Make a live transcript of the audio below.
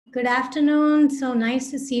Good afternoon. So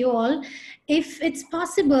nice to see you all. If it's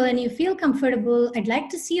possible and you feel comfortable, I'd like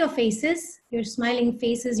to see your faces, your smiling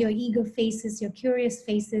faces, your eager faces, your curious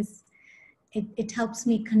faces. It helps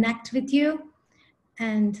me connect with you.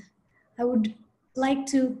 And I would like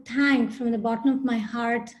to thank from the bottom of my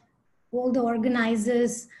heart all the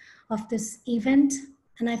organizers of this event.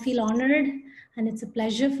 And I feel honored, and it's a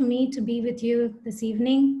pleasure for me to be with you this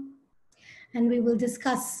evening. And we will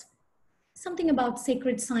discuss something about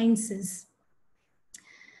sacred sciences.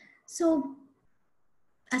 So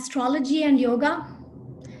astrology and yoga,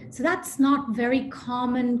 so that's not very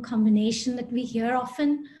common combination that we hear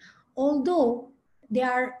often, although they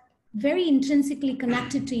are very intrinsically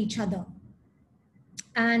connected to each other.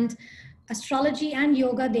 And astrology and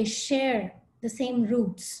yoga, they share the same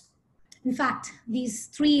roots. In fact, these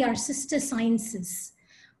three are sister sciences: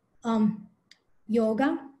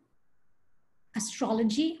 yoga,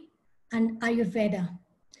 astrology, and Ayurveda.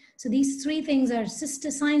 So these three things are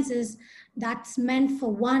sister sciences that's meant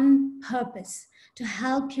for one purpose: to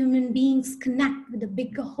help human beings connect with the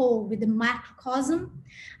bigger whole, with the macrocosm,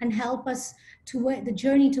 and help us toward the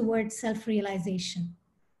journey towards self-realization.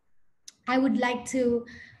 I would like to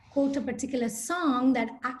quote a particular song that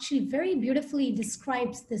actually very beautifully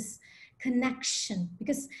describes this connection,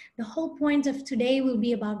 because the whole point of today will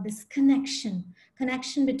be about this connection.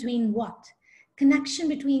 Connection between what? Connection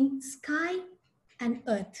between sky and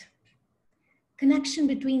earth. Connection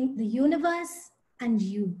between the universe and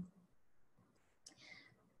you.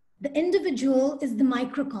 The individual is the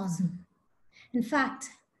microcosm. In fact,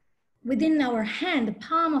 within our hand, the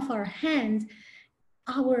palm of our hand,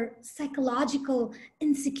 our psychological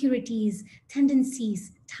insecurities,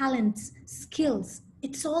 tendencies, talents, skills,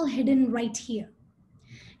 it's all hidden right here.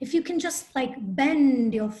 If you can just like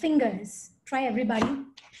bend your fingers, try everybody,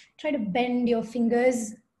 try to bend your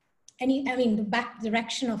fingers, the back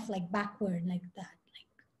direction of like backward like that.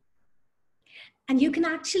 And you can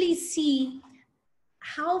actually see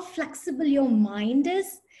how flexible your mind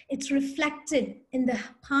is. It's reflected in the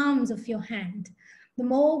palms of your hand. The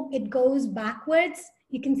more it goes backwards,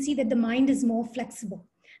 you can see that the mind is more flexible.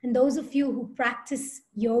 And those of you who practice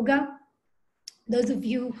yoga, those of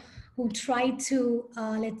you who try to,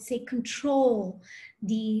 let's say, control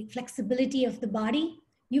the flexibility of the body,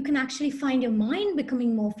 you can actually find your mind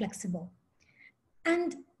becoming more flexible.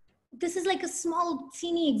 And this is like a small,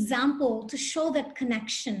 teeny example to show that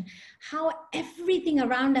connection, how everything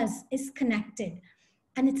around us is connected.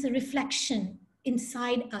 And it's a reflection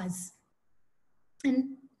inside us.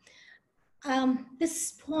 And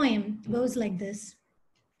this poem goes like this.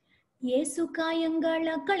 ಯೇಸು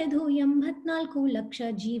ಕಾಯಂಗಳ ಕಳೆದು 84 ಲಕ್ಷ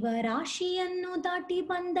ಜೀವರಾಶಿಯನ್ನು ದಾಟಿ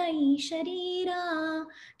ಬಂದ ಈ ಶರೀರ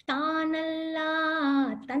ತಾನಲ್ಲ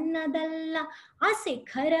ತನ್ನದಲ್ಲ ಆಸೆ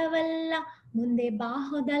ಖರವಲ್ಲ ಮುಂದೆ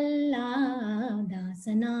ಬಾಹುದಲ್ಲ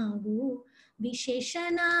ದಾಸನಾಗು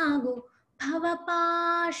ವಿಶೇಷನಾಗು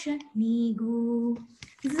ಭವಪಾಶ ನೀಗು.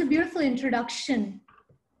 This is a beautiful introduction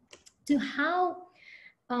to how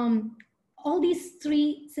all these three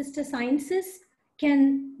sister sciences can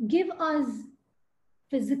give us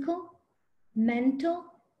physical, mental,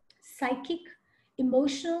 psychic,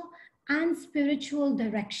 emotional, and spiritual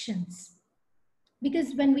directions. Because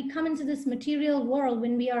when we come into this material world,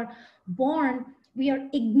 when we are born, we are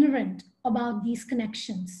ignorant about these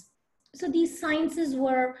connections. So these sciences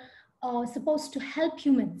were supposed to help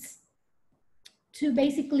humans to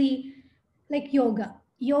basically, like yoga.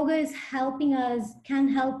 Yoga is helping us, can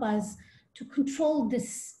help us to control this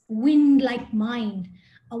wind-like mind.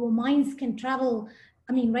 Our minds can travel.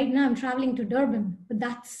 I mean, right now I'm traveling to Durban, but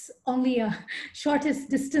that's only a shortest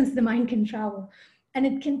distance the mind can travel. And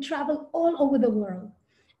it can travel all over the world.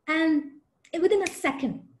 And within a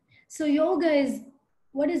second. So yoga is,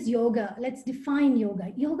 what is yoga? Let's define yoga.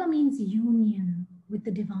 Yoga means union with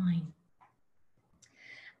the divine.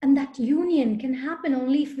 And that union can happen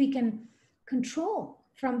only if we can control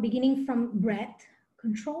beginning from breath,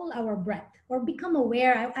 control our breath, or become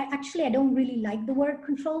aware. I don't really like the word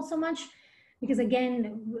control so much, because again,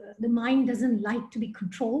 the mind doesn't like to be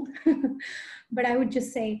controlled. But I would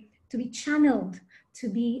just say to be channeled, to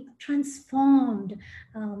be transformed,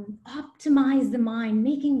 optimize the mind,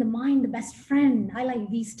 making the mind the best friend. I like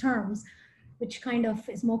these terms, which kind of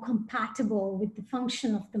is more compatible with the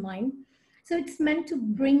function of the mind. So it's meant to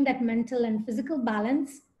bring that mental and physical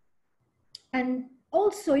balance. And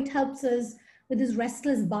also it helps us with this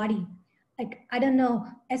restless body. Like, I don't know,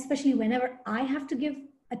 especially whenever I have to give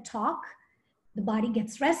a talk, the body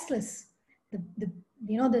gets restless. The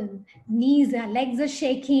knees, the legs are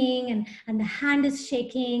shaking, and the hand is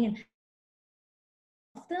shaking. And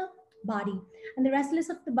the body. And the restlessness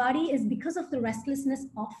of the body is because of the restlessness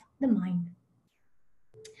of the mind.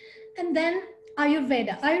 And then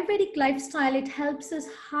Ayurveda. Ayurvedic lifestyle, it helps us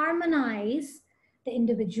harmonize the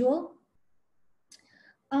individual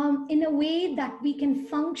in a way that we can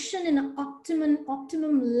function in an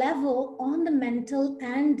optimum level on the mental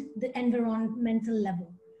and the environmental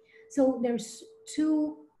level. So there's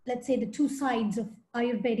two, let's say the two sides of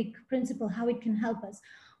Ayurvedic principle, how it can help us.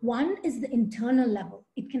 One is the internal level.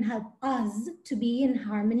 It can help us to be in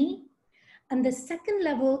harmony. And the second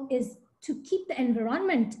level is to keep the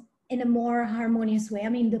environment in a more harmonious way. I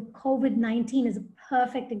mean, the COVID-19 is a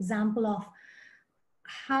perfect example of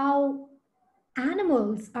how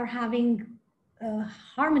animals are having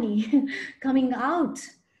harmony coming out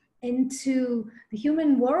into the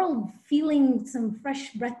human world, feeling some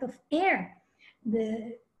fresh breath of air.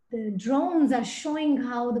 The drones are showing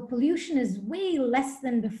how the pollution is way less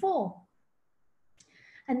than before.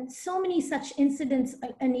 And so many such incidents,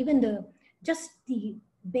 and even just the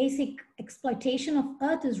basic exploitation of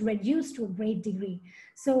earth is reduced to a great degree.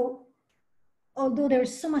 So although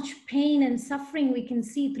there's so much pain and suffering we can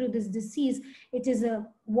see through this disease, it is a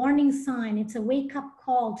warning sign. It's a wake-up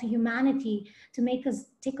call to humanity to make us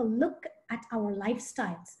take a look at our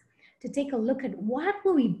lifestyles, to take a look at what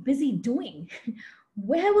were we busy doing?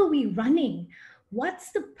 Where were we running?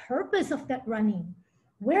 What's the purpose of that running?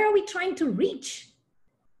 Where are we trying to reach?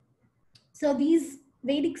 So these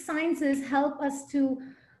Vedic sciences help us to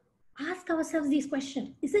ask ourselves these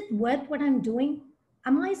questions. Is it worth what I'm doing?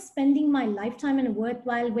 Am I spending my lifetime in a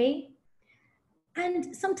worthwhile way?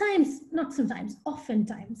 And sometimes, not sometimes,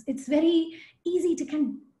 oftentimes, it's very easy to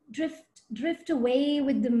kind of drift away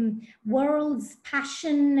with the world's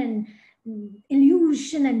passion and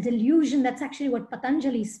illusion and delusion. That's actually what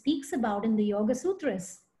Patanjali speaks about in the Yoga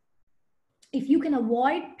Sutras. If you can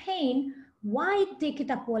avoid pain, why take it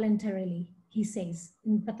up voluntarily, he says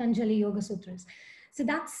in Patanjali Yoga Sutras. So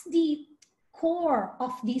that's the core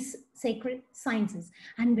of these sacred sciences.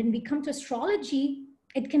 And when we come to astrology,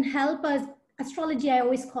 it can help us. Astrology, I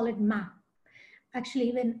always call it map. Actually,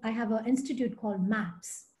 even I have an institute called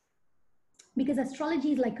Maps. Because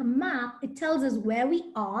astrology is like a map. It tells us where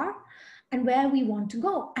we are and where we want to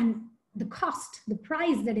go and the cost, the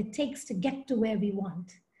price that it takes to get to where we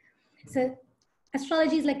want. So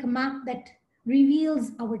astrology is like a map that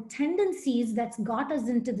reveals our tendencies that's got us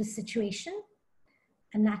into the situation.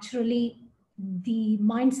 And naturally, the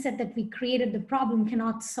mindset that we created the problem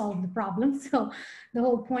cannot solve the problem. So the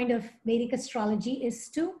whole point of Vedic astrology is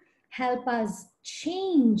to help us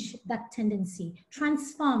change that tendency,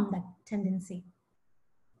 transform that tendency.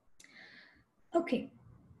 Okay,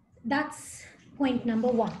 that's point number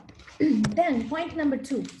one. Then point number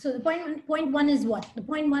two. So the point one is what? The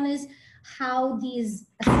point one is how these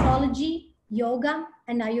astrology, yoga,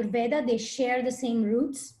 and Ayurveda, they share the same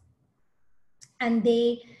roots, and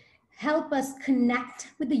they help us connect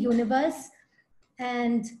with the universe,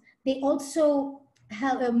 and they also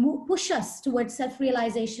help push us towards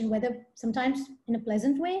self-realization, whether sometimes in a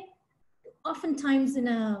pleasant way, oftentimes in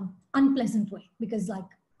an unpleasant way, because like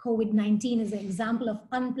COVID-19 is an example of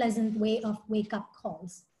unpleasant way of wake-up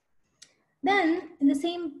calls. Then in the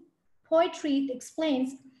same poetry, it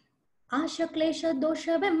explains, Asha klesha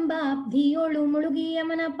dosha vemba dhiyolu mulugi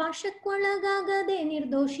yamana pashakwalagagade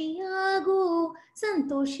nirdoshiyagu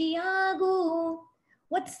santoshiyagu.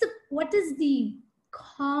 What is the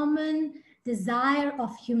common desire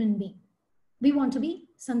of human being? We want to be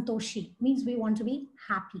santoshi, means we want to be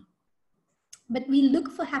happy. But we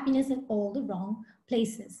look for happiness in all the wrong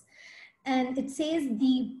places. And it says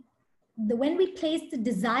when we place the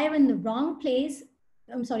desire in the wrong place,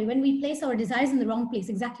 when we place our desires in the wrong place,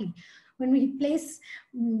 exactly. When we place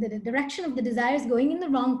the direction of the desires going in the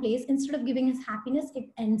wrong place, instead of giving us happiness, it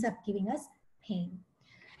ends up giving us pain.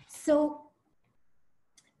 So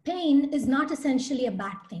pain is not essentially a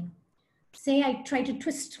bad thing. Say I try to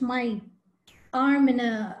twist my arm in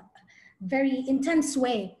a very intense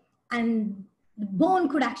way, and the bone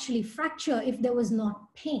could actually fracture if there was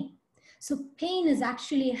not pain. So pain is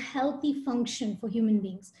actually a healthy function for human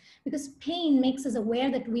beings, because pain makes us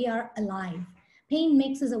aware that we are alive. Pain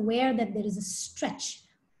makes us aware that there is a stretch.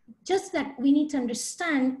 Just that we need to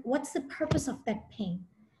understand what's the purpose of that pain.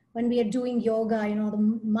 When we are doing yoga,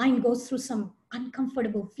 the mind goes through some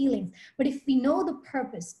uncomfortable feelings. But if we know the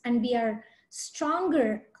purpose and we are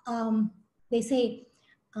stronger, they say,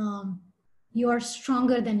 you are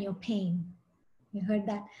stronger than your pain. You heard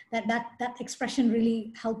that? That expression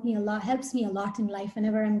really helps me a lot in life.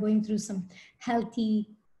 Whenever I'm going through some healthy,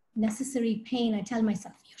 necessary pain, I tell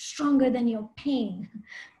myself, you're stronger than your pain.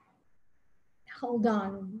 Hold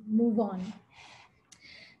on, move on.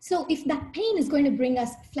 So if that pain is going to bring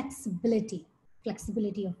us flexibility,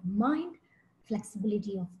 flexibility of mind,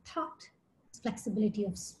 flexibility of thought, flexibility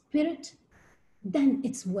of spirit, then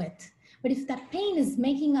it's worth. But if that pain is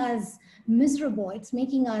making us miserable, it's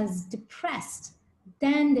making us depressed,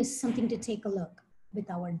 then there's something to take a look with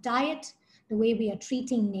our diet, the way we are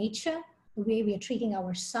treating nature, the way we are treating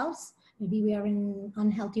ourselves. Maybe we are in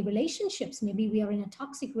unhealthy relationships. Maybe we are in a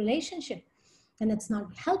toxic relationship and it's not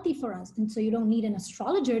healthy for us. And so you don't need an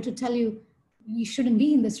astrologer to tell you you shouldn't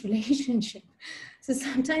be in this relationship. So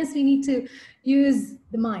sometimes we need to use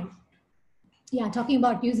the mind. Yeah, talking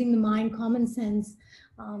about using the mind, common sense.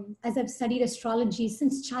 As I've studied astrology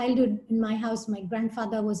since childhood in my house, my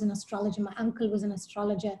grandfather was an astrologer, my uncle was an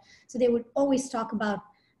astrologer. So they would always talk about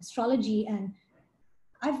astrology. And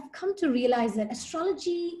I've come to realize that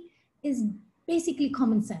astrology is basically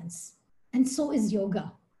common sense. And so is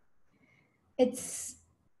yoga. It's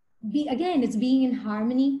it's being in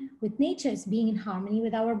harmony with nature. It's being in harmony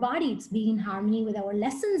with our body. It's being in harmony with our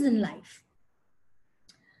lessons in life.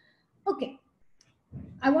 Okay.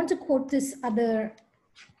 I want to quote this other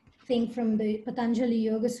thing from the Patanjali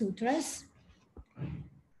Yoga Sutras.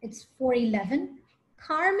 It's 411.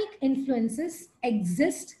 Karmic influences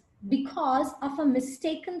exist because of a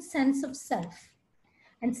mistaken sense of self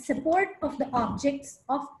and support of the objects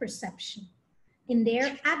of perception. In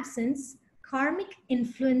their absence, karmic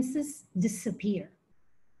influences disappear.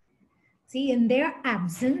 See, in their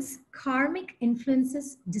absence, karmic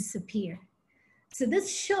influences disappear. So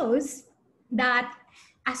this shows that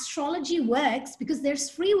astrology works because there's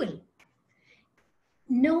free will.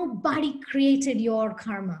 Nobody created your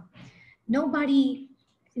karma. Nobody,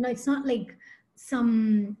 it's not like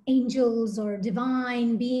some angels or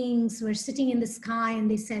divine beings were sitting in the sky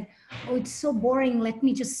and they said, oh, it's so boring. Let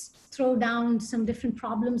me just throw down some different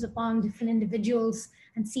problems upon different individuals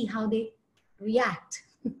and see how they react.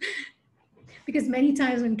 Because many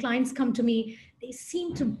times when clients come to me, they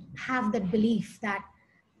seem to have that belief that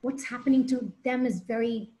what's happening to them is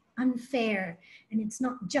very unfair and it's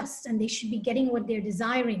not just, and they should be getting what they're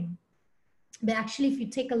desiring. But actually, if you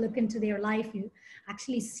take a look into their life, you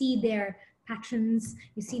actually see their patterns,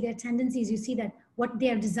 you see their tendencies, you see that what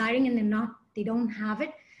they're desiring and they don't have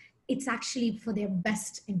it, it's actually for their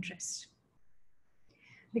best interest.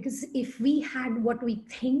 Because if we had what we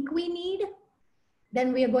think we need,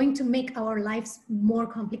 then we are going to make our lives more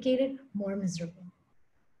complicated, more miserable.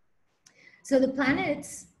 So the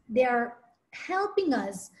planets, they are helping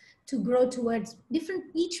us to grow towards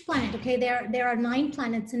each planet, okay? There are 9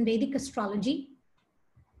 planets in Vedic astrology.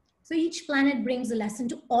 So each planet brings a lesson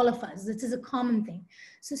to all of us. This is a common thing.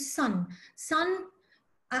 So sun,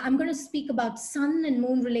 I'm going to speak about sun and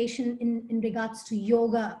moon relation in regards to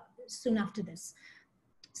yoga soon after this.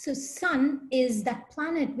 So sun is that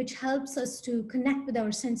planet which helps us to connect with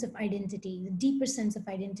our sense of identity, the deeper sense of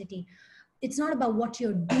identity. It's not about what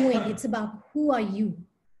you're doing, it's about who are you.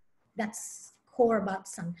 That's core about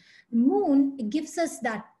sun. Moon, it gives us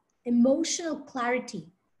that emotional clarity,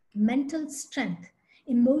 mental strength,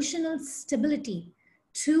 emotional stability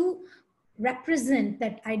to represent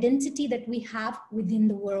that identity that we have within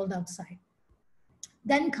the world outside.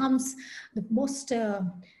 Then comes the most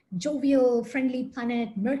jovial, friendly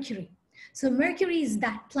planet, Mercury. So Mercury is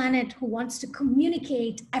that planet who wants to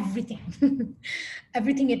communicate everything.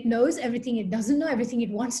 Everything it knows, everything it doesn't know, everything it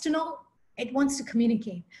wants to know, it wants to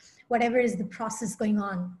communicate whatever is the process going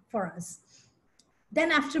on for us.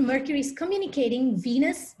 Then after Mercury is communicating,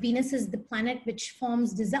 Venus is the planet which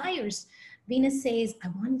forms desires. Venus says, I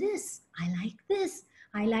want this, I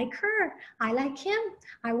like her, I like him,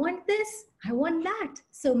 I want this, I want that.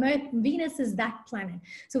 So Venus is that planet.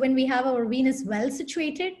 So when we have our Venus well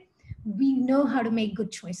situated, we know how to make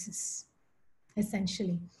good choices,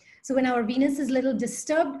 essentially. So when our Venus is a little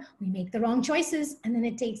disturbed, we make the wrong choices, and then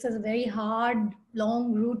it takes us a very hard,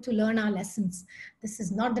 long route to learn our lessons. This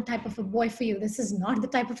is not the type of a boy for you. This is not the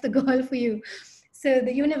type of the girl for you. So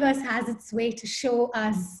the universe has its way to show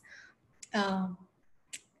us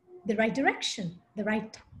the right direction, the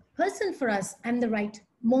right person for us, and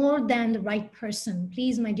more than the right person.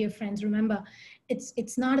 Please, my dear friends, remember,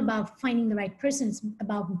 it's not about finding the right person. It's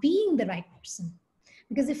about being the right person.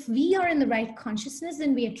 Because if we are in the right consciousness,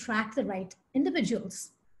 then we attract the right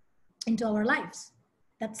individuals into our lives.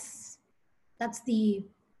 That's the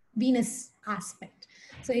Venus aspect.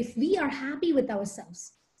 So if we are happy with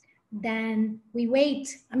ourselves, then we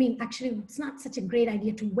wait. I mean, actually, it's not such a great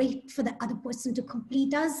idea to wait for the other person to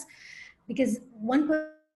complete us, because one person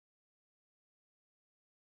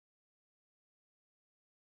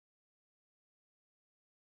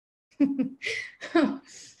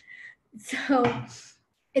so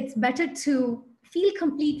it's better to feel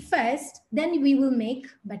complete first, then we will make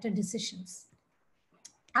better decisions.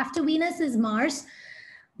 After Venus is Mars.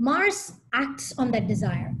 Mars acts on that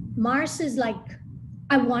desire. Mars is like,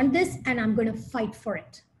 I want this and I'm going to fight for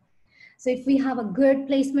it. So if we have a good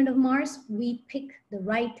placement of Mars, we pick the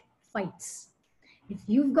right fights. If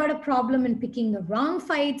you've got a problem in picking the wrong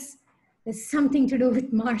fights, there's something to do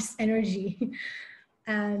with Mars energy.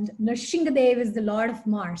 And Nrsingadev is the Lord of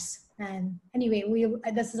Mars. And anyway,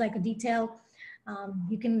 this is like a detail.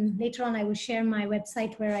 You can, later on, I will share my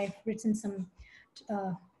website where I've written some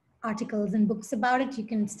articles and books about it. You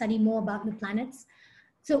can study more about the planets.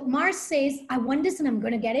 So Mars says, I want this and I'm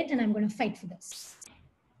going to get it and I'm going to fight for this.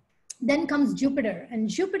 Then comes Jupiter, and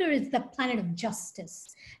Jupiter is the planet of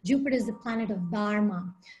justice. Jupiter is the planet of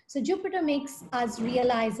Dharma. So Jupiter makes us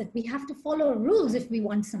realize that we have to follow rules if we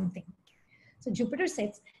want something. So Jupiter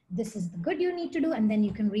says, this is the good you need to do, and then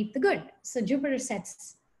you can reap the good. So Jupiter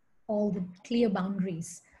sets all the clear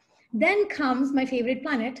boundaries. Then comes my favorite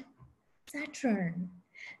planet, Saturn.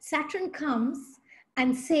 Saturn comes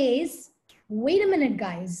and says, wait a minute,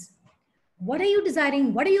 guys. What are you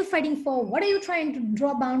deciding? What are you fighting for? What are you trying to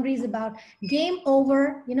draw boundaries about? Game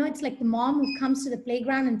over. You know, it's like the mom who comes to the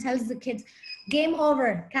playground and tells the kids, game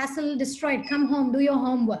over, castle destroyed, come home, do your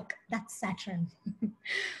homework. That's Saturn.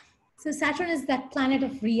 So Saturn is that planet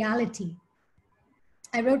of reality.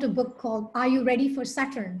 I wrote a book called Are You Ready for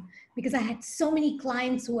Saturn? Because I had so many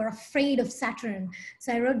clients who were afraid of Saturn.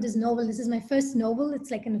 So I wrote this novel. This is my first novel. It's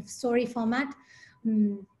like in a story format.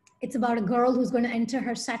 It's about a girl who's going to enter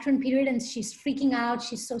her Saturn period and she's freaking out.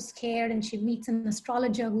 She's so scared and she meets an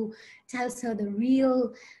astrologer who tells her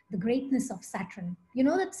the greatness of Saturn. You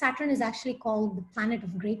know that Saturn is actually called the planet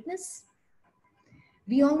of greatness?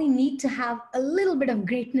 We only need to have a little bit of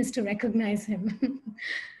greatness to recognize him.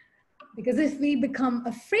 Because if we become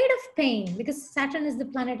afraid of pain, because Saturn is the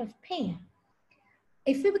planet of pain,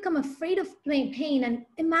 if we become afraid of pain and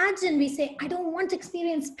imagine we say, I don't want to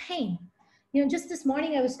experience pain. You know, just this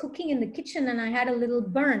morning I was cooking in the kitchen and I had a little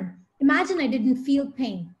burn. Imagine I didn't feel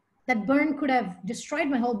pain. That burn could have destroyed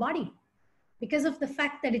my whole body. Because of the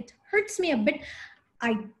fact that it hurts me a bit,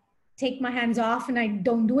 I take my hands off and I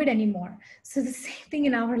don't do it anymore. So the same thing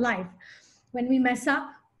in our life. When we mess up,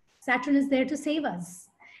 Saturn is there to save us.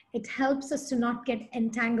 It helps us to not get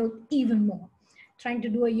entangled even more. Trying to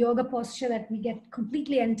do a yoga posture that we get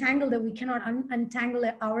completely entangled, that we cannot untangle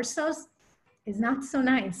ourselves, is not so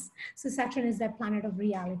nice. So Saturn is that planet of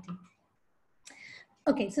reality.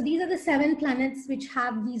 Okay, so these are the 7 planets which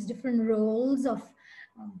have these different roles of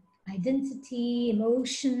identity,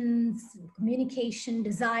 emotions, communication,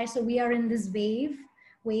 desire. So we are in this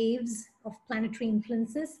waves of planetary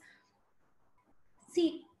influences.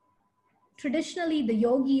 See, traditionally the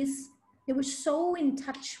yogis, they were so in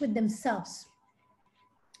touch with themselves.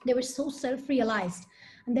 They were so self-realized,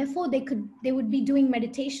 and therefore they would be doing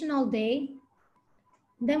meditation all day.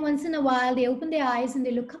 Then once in a while, they open their eyes and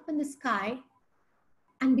they look up in the sky.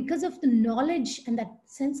 And because of the knowledge and that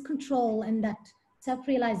sense control and that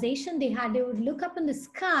self-realization they had, they would look up in the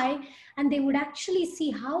sky and they would actually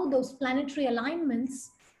see how those planetary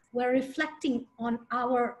alignments were reflecting on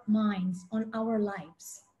our minds, on our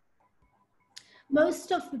lives.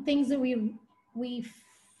 Most of the things that we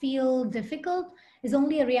feel difficult is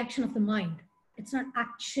only a reaction of the mind. It's not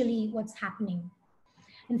actually what's happening.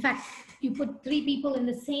 In fact, you put 3 people in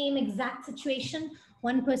the same exact situation.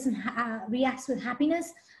 One person reacts with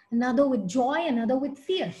happiness, another with joy, another with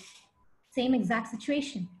fear. Same exact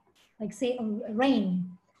situation. Like say rain.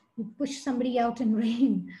 You push somebody out in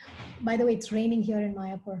rain. By the way, it's raining here in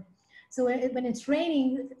Mayapur. So when it's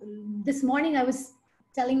raining, this morning I was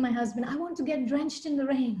telling my husband, I want to get drenched in the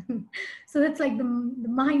rain. So that's like the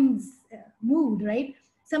mind's mood, right?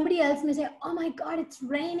 Somebody else may say, oh my God, it's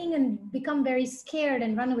raining, and become very scared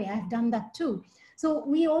and run away. I've done that too. So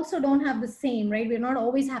we also don't have the same, right? We're not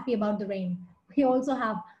always happy about the rain. We also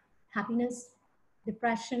have happiness,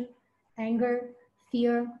 depression, anger,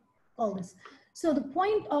 fear, all this. So the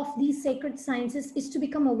point of these sacred sciences is to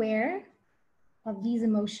become aware of these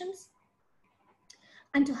emotions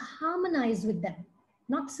and to harmonize with them,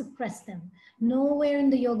 not suppress them. Nowhere in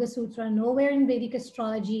the Yoga Sutra, nowhere in Vedic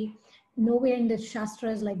astrology, nowhere in the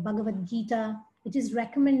Shastras like Bhagavad Gita, it is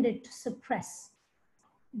recommended to suppress.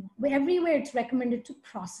 Everywhere it's recommended to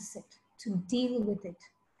process it, to deal with it,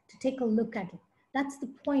 to take a look at it. That's the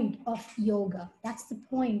point of yoga. That's the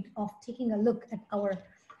point of taking a look at our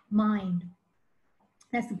mind.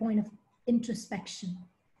 That's the point of introspection.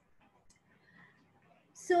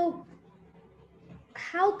 So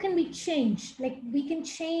how can we change? Like we can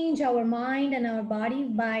change our mind and our body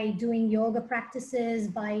by doing yoga practices,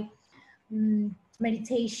 by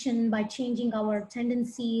meditation, by changing our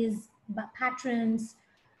tendencies, patterns.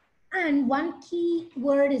 And one key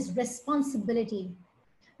word is responsibility.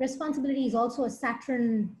 Responsibility is also a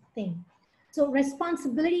Saturn thing. So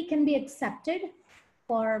responsibility can be accepted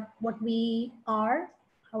for what we are,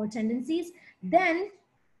 our tendencies. Then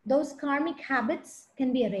those karmic habits can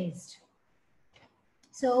be erased.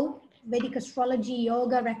 So Vedic astrology,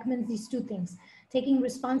 yoga recommends these two things: taking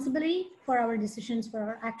responsibility for our decisions, for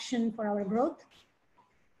our action, for our growth,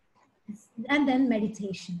 and then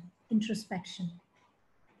meditation, introspection.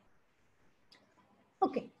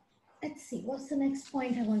 Okay, let's see, what's the next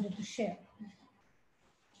point I wanted to share?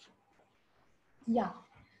 Yeah.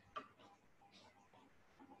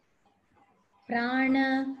 Prana,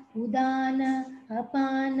 Udana,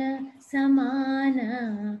 Apana,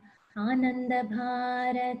 Samana, Ananda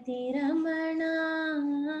Bharati Ramana,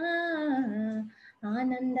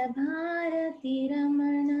 Ananda Bharati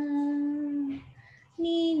Ramana.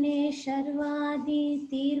 Nine Sharvadi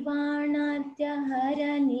Tirvanartya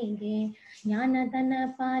Haranige Jnanadana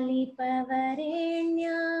Pali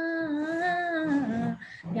Pavarenya,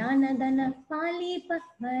 Jnanadana Pali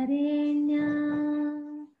Pavarenya.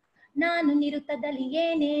 ನಾನು ನಿರುತ್ತದಲ್ಲಿ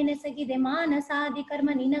ಏನೇನೆಸಗಿದೆ ಮಾನಸಾದಿ ಕರ್ಮ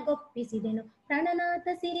ನಿನಗೊಪ್ಪಿಸಿದೆನು. ಪ್ರಾಣನಾಥ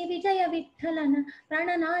ಸಿರಿ ವಿಜಯ ವಿಠಲನ,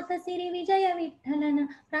 ಪ್ರಾಣನಾಥ ಸಿರಿ ವಿಜಯ ವಿಠಲನ,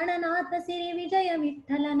 ಪ್ರಾಣನಾಥ ಸಿರಿ ವಿಜಯ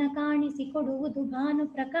ವಿಠಲನ ಕಾಣಿಸಿಕೊಡುವುದು ಭಾನು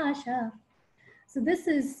ಪ್ರಕಾಶ. So this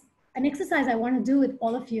is an exercise I want to do with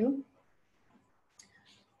all of you.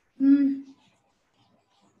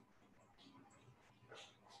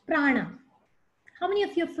 Prana. How many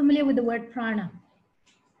of you are familiar with the word prana?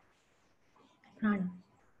 Prana.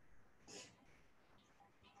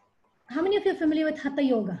 How many of you are familiar with Hatha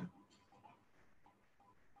Yoga?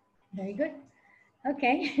 Very good.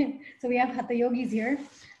 Okay, so we have Hatha Yogis here.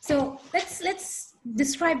 So let's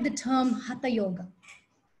describe the term Hatha Yoga.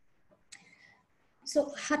 So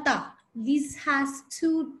Hatha, this has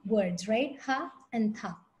two words, right? Ha and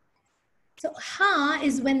Tha. So Ha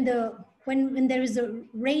is when there is a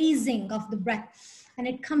raising of the breath and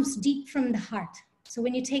it comes deep from the heart. So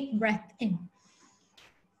when you take breath in,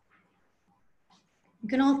 you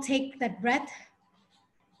can all take that breath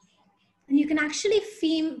and you can actually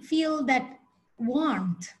feel that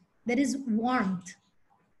warmth. There is warmth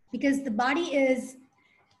because the body is,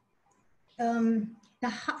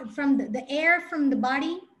 the air from the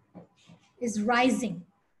body is rising.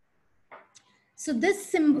 So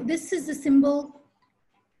this is a symbol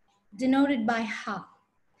denoted by Ha.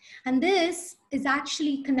 And this is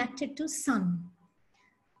actually connected to sun,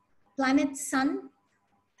 planet sun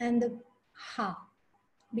and the Ha,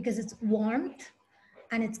 because it's warmth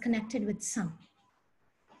and it's connected with sun.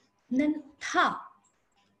 And then Tha.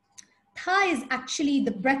 Tha is actually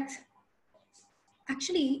the breath.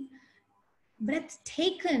 Actually, breath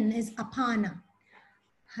taken is Apana.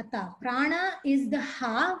 Hatha. Prana is the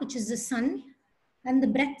Ha, which is the sun. And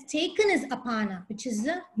the breath taken is Apana, which is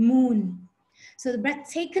the moon. So the breath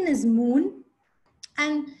taken is moon.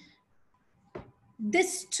 And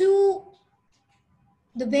this too,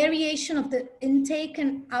 the variation of the intake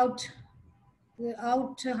and out,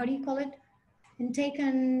 how do you call it? Intake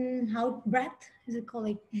and out breath, is it called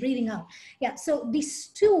like breathing out? Yeah, so these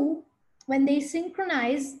two, when they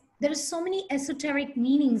synchronize, there are so many esoteric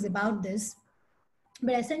meanings about this,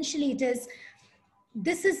 but essentially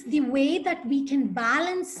this is the way that we can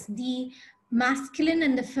balance the masculine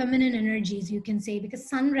and the feminine energies, you can say, because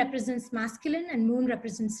sun represents masculine and moon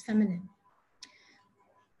represents feminine.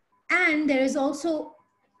 And there is also,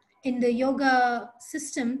 in the yoga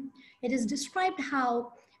system, it is described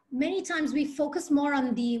how many times we focus more on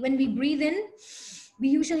when we breathe in, we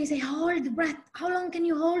usually say, hold the breath. How long can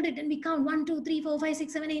you hold it? And we count 1, 2, 3, 4, 5,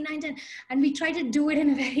 6, 7, 8, 9, 10. And we try to do it in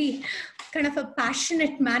a very kind of a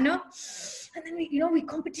passionate manner. And then we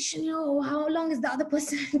competition, how long is the other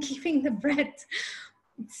person keeping the breath?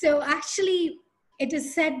 So actually, it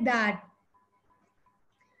is said that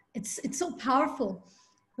it's so powerful.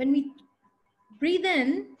 When we breathe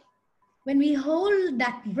in, when we hold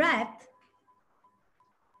that breath,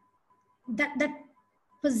 that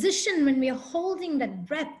position, when we are holding that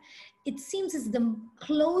breath, it seems is the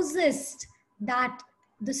closest that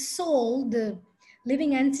the soul, the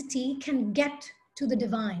living entity, can get to the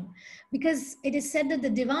divine. Because it is said that the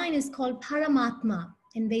divine is called Paramatma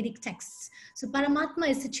in Vedic texts. So Paramatma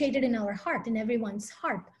is situated in our heart, in everyone's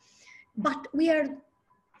heart. But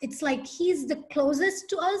it's like he's the closest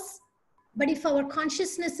to us, but if our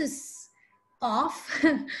consciousness is off,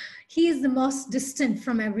 he is the most distant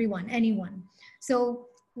from anyone. So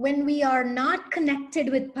when we are not connected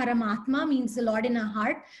with Paramatma, means the Lord in our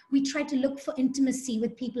heart, we try to look for intimacy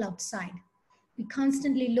with people outside. We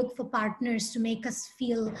constantly look for partners to make us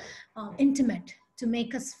feel intimate, to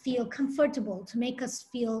make us feel comfortable, to make us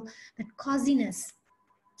feel that coziness,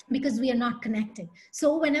 because we are not connected.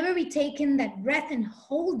 So whenever we take in that breath and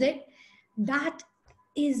hold it, that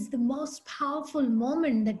is the most powerful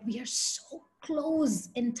moment that we are so close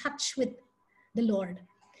in touch with the Lord.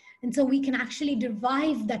 And so we can actually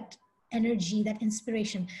derive that energy, that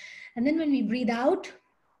inspiration. And then when we breathe out,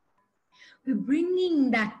 we're bringing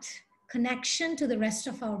that connection to the rest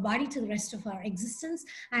of our body, to the rest of our existence,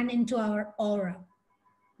 and into our aura.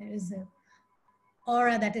 There is a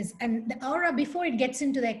aura that is, and the aura, before it gets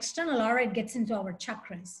into the external aura, it gets into our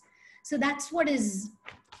chakras. So that's what is,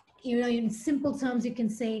 in simple terms, you can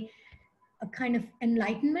say a kind of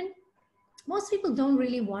enlightenment. Most people don't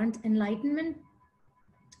really want enlightenment.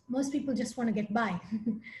 Most people just want to get by.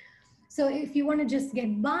 So if you want to just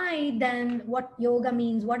get by, then what yoga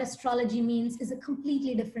means, what astrology means is a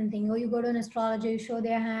completely different thing. Or you go to an astrologer, you show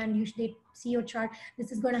their hand, they see your chart,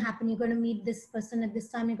 this is going to happen, you're going to meet this person at this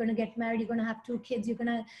time, you're going to get married, you're going to have 2 kids, you're going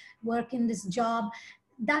to work in this job.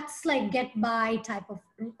 That's like get by type of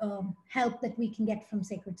help that we can get from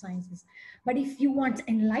sacred sciences. But if you want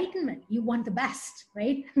enlightenment, you want the best,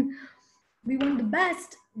 right? We want the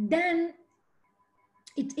best, then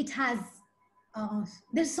it has,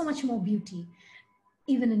 there's so much more beauty,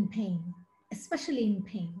 even in pain, especially in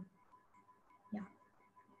pain. Yeah.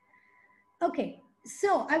 Okay,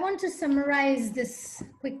 so I want to summarize this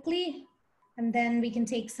quickly, and then we can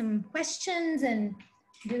take some questions and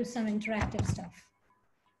do some interactive stuff.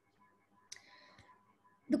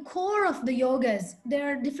 The core of the yogas, there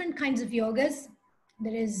are different kinds of yogas.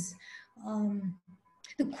 There is,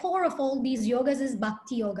 the core of all these yogas is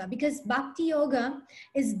bhakti yoga, because bhakti yoga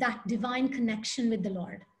is that divine connection with the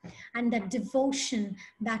Lord, and that devotion,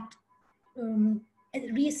 that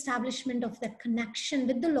reestablishment of that connection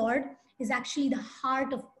with the Lord is actually the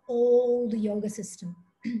heart of all the yoga system.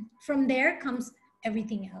 From there comes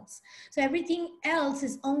everything else. So everything else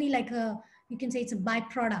is only like you can say it's a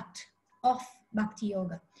byproduct of bhakti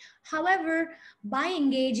yoga. However, by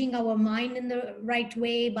engaging our mind in the right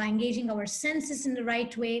way, by engaging our senses in the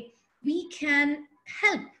right way, we can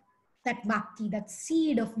help that bhakti, that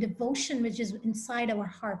seed of devotion which is inside our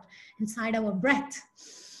heart, inside our breath.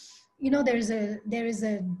 There is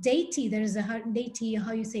a deity,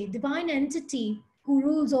 how you say, divine entity who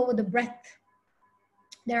rules over the breath.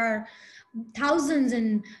 There are thousands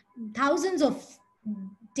and thousands of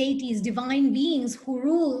deities, divine beings who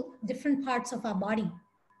rule different parts of our body.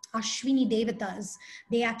 Ashwini Devatas,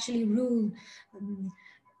 they actually rule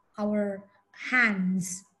our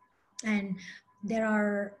hands. And there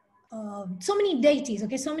are so many deities,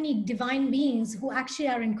 okay, so many divine beings who actually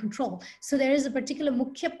are in control. So there is a particular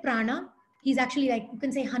Mukhya Prana. He's actually like, you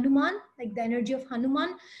can say Hanuman, like the energy of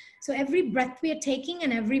Hanuman. So every breath we are taking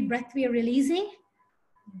and every breath we are releasing,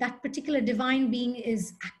 that particular divine being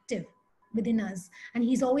is active within us. And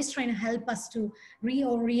he's always trying to help us to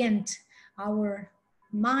reorient our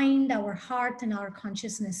mind, our heart, and our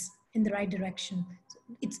consciousness in the right direction. So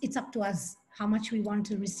it's up to us how much we want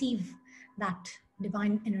to receive that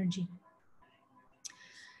divine energy.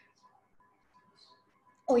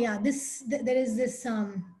 Oh yeah, there is this,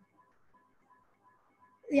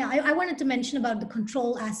 yeah, I wanted to mention about the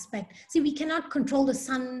control aspect. See, we cannot control the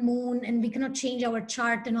sun, moon, and we cannot change our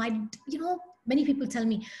chart. And many people tell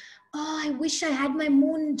me, oh, I wish I had my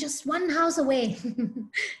moon just one house away,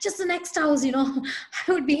 just the next house, I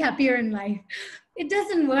would be happier in life. It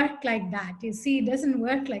doesn't work like that. You see, it doesn't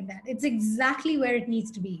work like that. It's exactly where it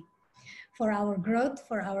needs to be for our growth,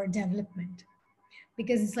 for our development.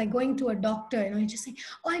 Because it's like going to a doctor, you just say,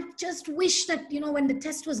 oh, I just wish that, when the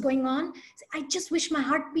test was going on, I just wish my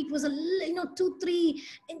heartbeat was a little, 2-3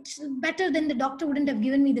 inches better, than the doctor wouldn't have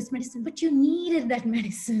given me this medicine. But you needed that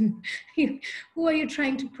medicine. Who are you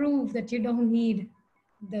trying to prove that you don't need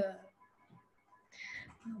the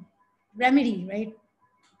remedy, right?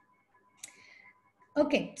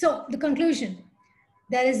 Okay, so the conclusion,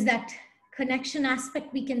 there is that connection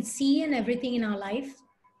aspect we can see in everything in our life.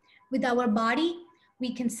 With our body,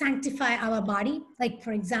 we can sanctify our body. Like,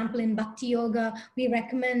 for example, in Bhakti Yoga, we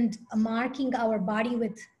recommend marking our body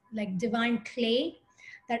with like divine clay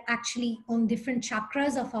that actually on different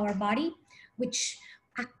chakras of our body, which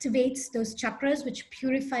activates those chakras, which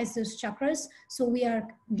purifies those chakras. So we are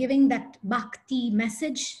giving that Bhakti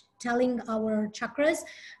message, telling our chakras,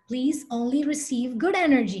 please only receive good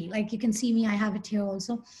energy. Like you can see me, I have it here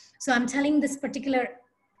also. So I'm telling this particular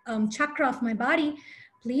chakra of my body,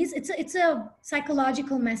 please, it's a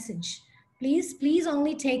psychological message. Please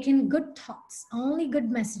only take in good thoughts, only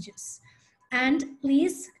good messages. And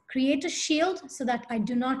please create a shield so that I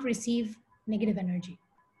do not receive negative energy.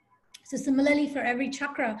 So similarly for every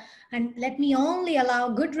chakra, and let me only allow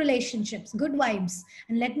good relationships, good vibes,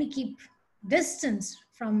 and let me keep distance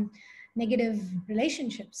from negative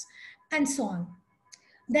relationships, and so on.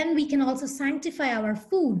 Then we can also sanctify our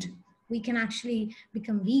food. We can actually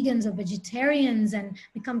become vegans or vegetarians and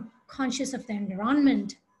become conscious of the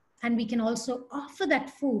environment. And we can also offer that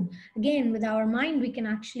food. Again, with our mind, we can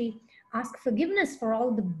actually ask forgiveness for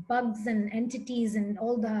all the bugs and entities and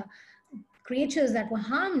all the creatures that were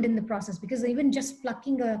harmed in the process, because even just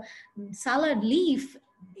plucking a salad leaf,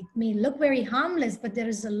 it may look very harmless, but there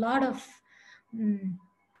is a lot of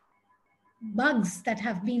bugs that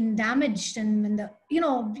have been damaged, and the, you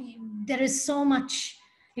know, there is so much,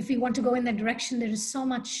 if we want to go in that direction, there is so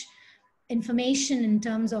much information in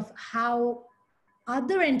terms of how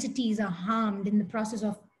other entities are harmed in the process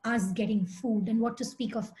of us getting food, and what to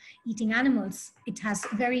speak of eating animals. It has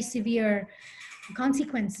very severe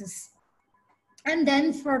consequences. And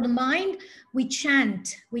then for the mind, we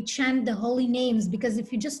chant the holy names, because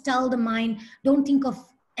if you just tell the mind, don't think of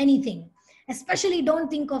anything, especially don't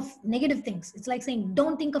think of negative things. It's like saying,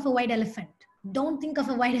 don't think of a white elephant. Don't think of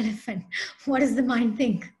a white elephant. What does the mind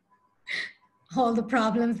think? All the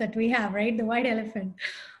problems that we have, right? The white elephant.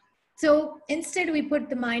 So instead we put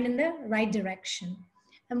the mind in the right direction,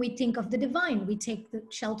 and we think of the divine. We take the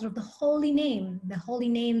shelter of the holy name. The holy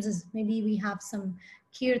names is, maybe we have some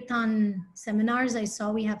kirtan seminars. I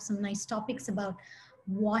saw we have some nice topics about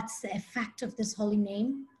what's the effect of this holy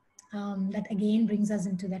name. That again brings us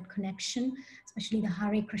into that connection, especially the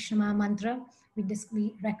Hare Krishna Maha Mantra.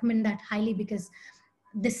 We recommend that highly, because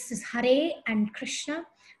this is Hare and Krishna.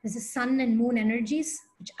 This is sun and moon energies,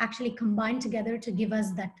 which actually combine together to give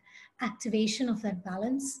us that activation of that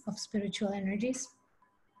balance of spiritual energies.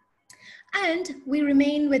 And we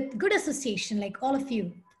remain with good association, like all of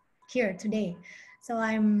you here today. So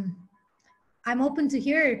I'm open to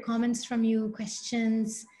hear comments from you,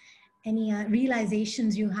 questions, any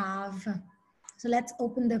realizations you have. So let's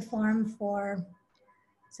open the forum for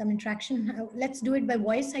some interaction. Let's do it by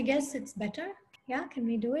voice, I guess it's better. Yeah, can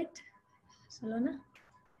we do it, Salona?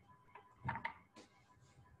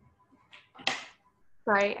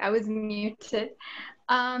 Sorry, I was muted.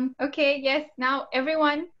 Okay, yes, now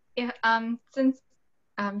everyone, since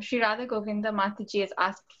Sri Radha Govinda Mataji has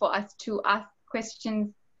asked for us to ask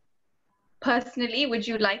questions personally, would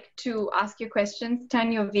you like to ask your questions?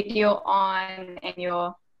 Turn your video on and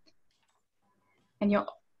your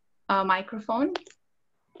microphone.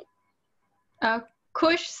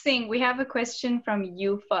 Kush Singh, we have a question from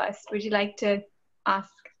you first. Would you like to ask?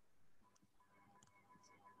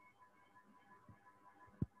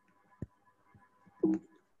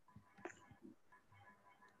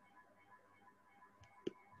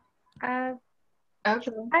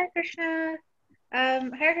 Okay. Hi Krishna.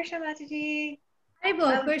 Hare Krishna Mataji. Hi,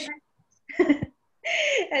 Bo, Kush.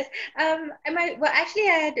 Yes. Well, actually,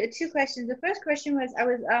 I had two questions. The first question was,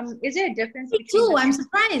 is there a difference between? I'm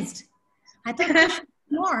surprised. I thought Kush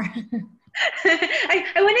more.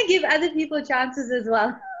 I want to give other people chances as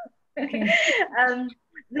well. Okay.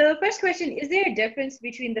 The first question, is there a difference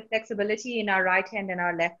between the flexibility in our right hand and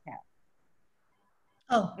our left hand?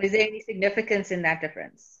 Oh. Is there any significance in that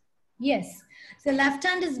difference? Yes. So left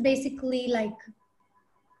hand is basically like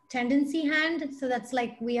tendency hand. So that's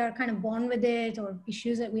like we are kind of born with it, or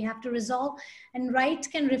issues that we have to resolve. And right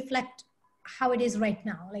can reflect how it is right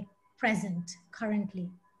now, like present, currently.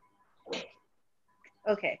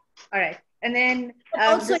 Okay. All right. And then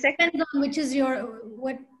also it depends on which is your,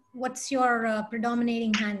 what's your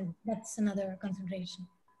predominating hand. That's another consideration.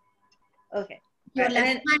 Okay. You're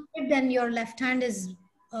left-handed, then your left hand is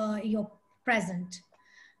your present.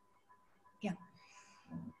 Yeah.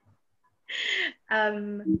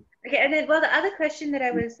 Okay, and then, well, the other question that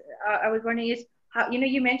I was wondering is how,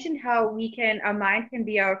 you mentioned how our mind can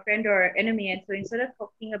be our friend or our enemy, and so instead of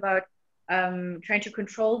talking about trying to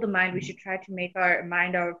control the mind, we should try to make our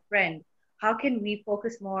mind our friend. How can we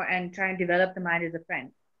focus more and try and develop the mind as a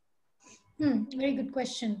friend? Very good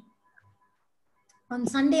question. On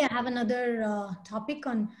Sunday, I have another topic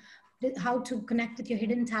on how to connect with your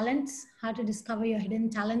hidden talents, how to discover your hidden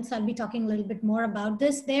talents. I'll be talking a little bit more about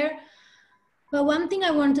this there. But one thing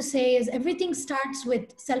I want to say is everything starts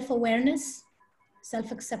with self-awareness,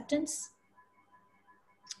 self-acceptance.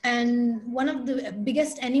 And one of the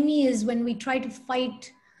biggest enemy is when we try to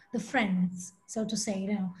fight the friends, so to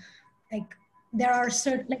say, like there are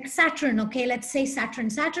certain, like Saturn, okay, let's say Saturn.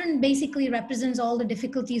 Saturn basically represents all the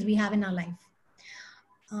difficulties we have in our life.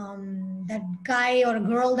 That guy or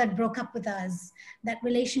girl that broke up with us, that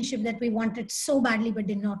relationship that we wanted so badly but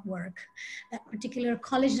did not work, that particular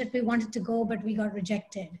college that we wanted to go but we got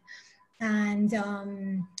rejected, And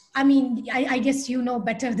I mean, I guess you know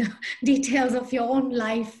better the details of your own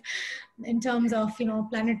life in terms of, you know,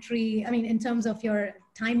 planetary, I mean, in terms of your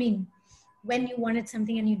timing, when you wanted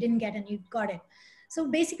something and you didn't get and you got it. So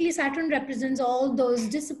basically Saturn represents all those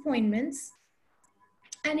disappointments.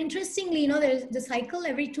 And interestingly, you know, there's the cycle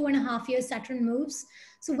every 2.5 years, Saturn moves.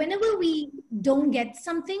 So whenever we don't get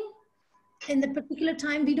something in the particular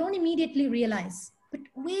time, we don't immediately realize. But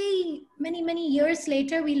way, many years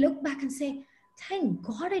later, we look back and say, thank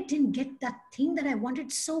God I didn't get that thing that I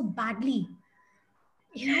wanted so badly.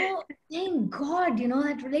 You know, thank God, you know,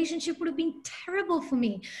 that relationship would have been terrible for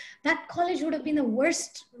me. That college would have been the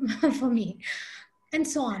worst for me, and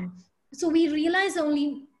so on. So we realize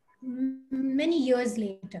only many years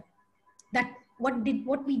later that what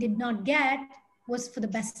we did not get was for the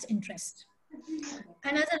best interest.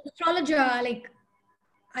 And as an astrologer, like,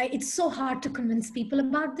 it's so hard to convince people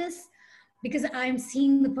about this, because I'm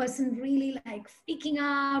seeing the person really like freaking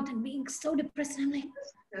out and being so depressed. And I'm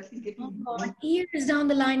like, oh God, years down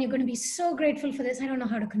the line, you're going to be so grateful for this. I don't know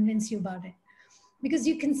how to convince you about it, because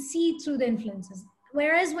you can see through the influences.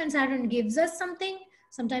 Whereas when Saturn gives us something,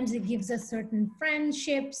 sometimes it gives us certain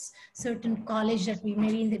friendships, certain college that we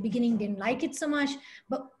maybe in the beginning didn't like it so much,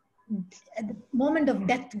 but at the moment of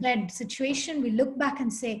deathbed situation, we look back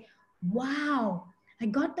and say, wow, I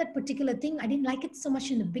got that particular thing. I didn't like it so much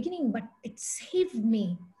in the beginning, but it saved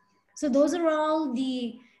me. So those are all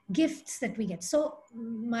the gifts that we get. So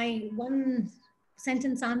my one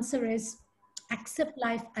sentence answer is accept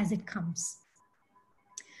life as it comes.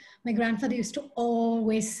 My grandfather used to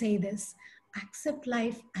always say this: accept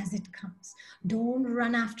life as it comes. Don't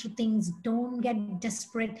run after things. Don't get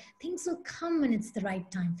desperate. Things will come when it's the right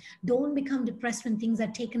time. Don't become depressed when things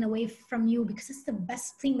are taken away from you, because it's the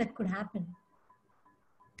best thing that could happen.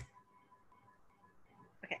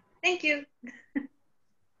 Okay, thank you.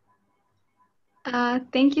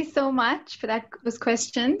 Thank you so much for those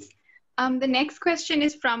questions. The next question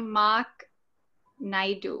is from Mark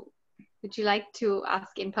Naidu. Would you like to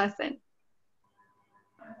ask in person?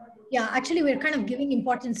 Yeah, actually, we're kind of giving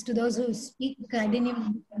importance to those who speak, because I didn't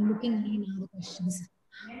even looking at any other questions.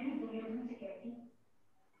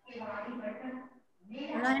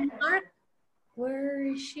 Ryan Mark, where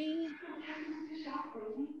is she?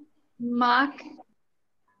 Mark,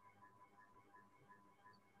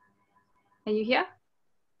 are you here?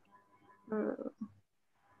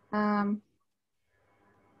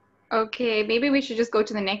 Okay, maybe we should just go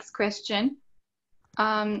to the next question.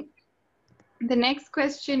 The next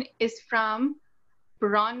question is from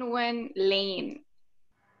Bronwyn Lane.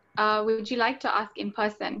 Would you like to ask in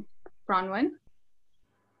person, Bronwyn?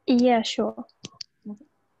 Yeah, sure.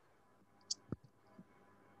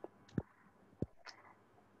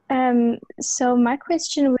 So my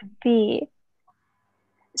question would be,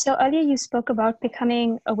 so earlier you spoke about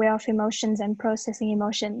becoming aware of emotions and processing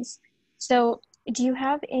emotions. So do you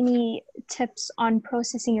have any tips on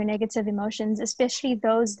processing your negative emotions, especially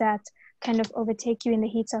those that kind of overtake you in the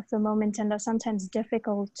heat of the moment and are sometimes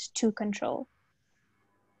difficult to control?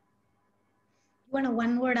 You want a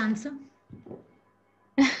one-word answer?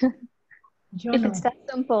 If it's that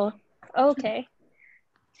simple. Okay.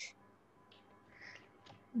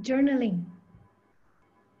 Journaling.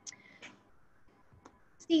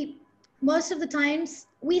 See, most of the times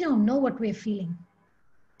we don't know what we're feeling.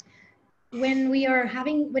 When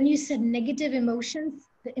you said negative emotions,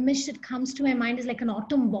 the image that comes to my mind is like an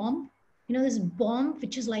atom bomb. You know, this bomb,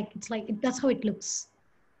 which is like, that's how it looks.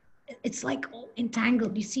 It's like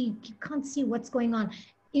entangled. You can't see what's going on.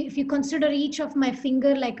 If you consider each of my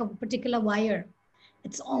finger like a particular wire,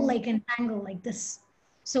 it's all like entangled like this.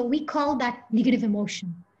 So we call that negative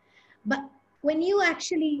emotion. But when you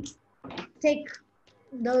actually take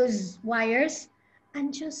those wires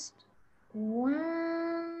and just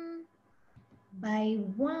one by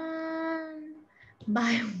one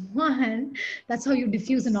by one, that's how you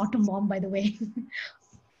diffuse an atom bomb, by the way.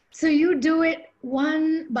 So you do it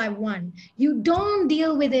one by one. You don't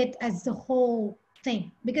deal with it as the whole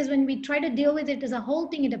thing, because when we try to deal with it as a whole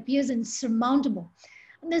thing, it appears insurmountable.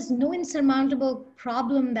 And there's no insurmountable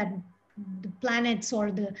problem that the planets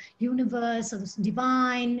or the universe or the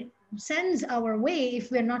divine sends our way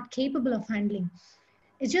if we're not capable of handling.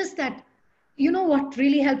 It's just that, you know what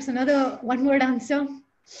really helps? Another one-word answer: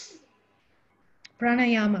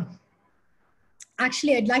 pranayama.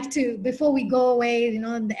 Actually, I'd like to, before we go away, you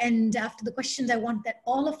know, in the end, after the questions, I want that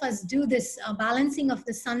all of us do this balancing of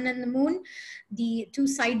the sun and the moon, the two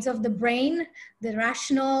sides of the brain, the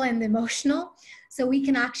rational and the emotional, so we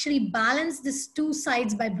can actually balance these two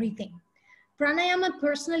sides by breathing. Pranayama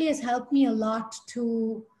personally has helped me a lot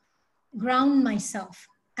to ground myself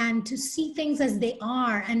and to see things as they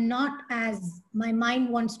are and not as my mind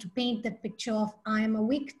wants to paint that picture of I am a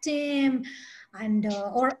victim, and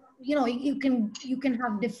or you can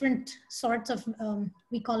have different sorts of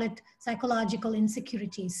we call it psychological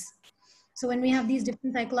insecurities. So when we have these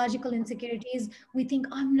different psychological insecurities, we think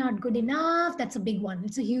I'm not good enough. That's a big one.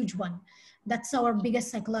 It's a huge one. That's our biggest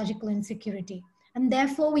psychological insecurity. And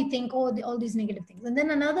therefore we think, oh, all these negative things. And then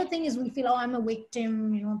another thing is we feel, oh, I'm a victim.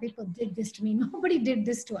 People did this to me. Nobody did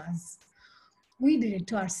this to us. We did it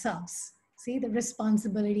to ourselves. See the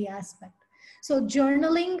responsibility aspect. So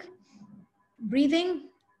journaling, breathing,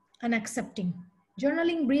 and accepting.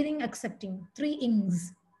 Journaling, breathing, accepting. 3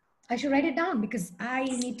 ings. I should write it down because I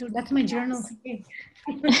need to, that's my journal. Okay.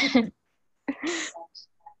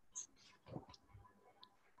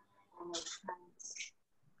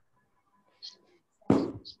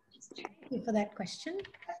 Thank you for that question.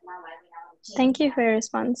 Thank you for your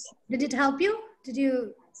response. Did it help you? Did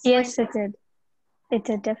you? Yes, it did. It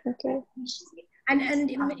did, definitely. And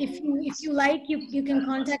if you like, you can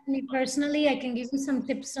contact me personally. I can give you some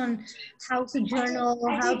tips on how to journal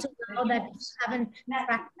or how to know that if you haven't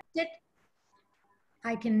practiced it.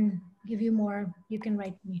 I can give you more. You can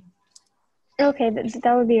write me. Okay,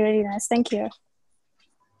 that would be really nice. Thank you.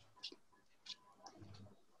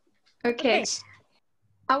 Okay.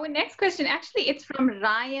 Our next question, actually, it's from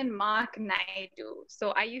Ryan Mark Naidu.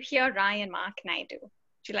 So are you here, Ryan Mark Naidu?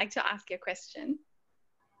 Would you like to ask your question?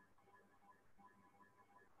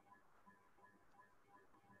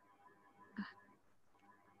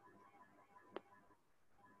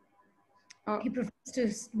 He prefers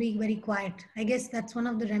to be very quiet. I guess that's one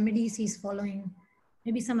of the remedies he's following.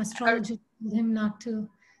 Maybe some astrologer told him not to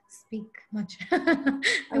speak much.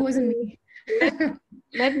 It wasn't me.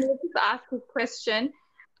 Let me just ask a question.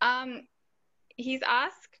 He's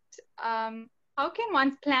asked, how can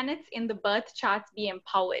one's planets in the birth charts be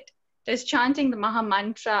empowered? Does chanting the Maha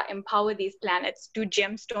Mantra empower these planets? Do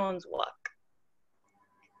gemstones work?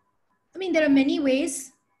 I mean, there are many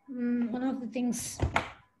ways. One of the things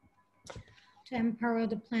to empower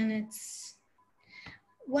the planets.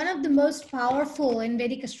 One of the most powerful in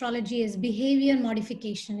Vedic astrology is behavior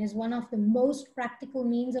modification, is one of the most practical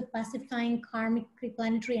means of pacifying karmic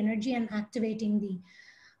planetary energy and activating the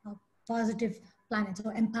positive planets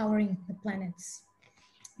or empowering the planets.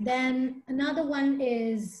 Then another one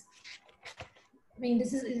is, I mean,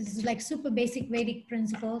 this is like super basic Vedic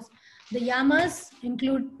principles. The yamas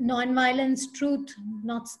include non-violence, truth,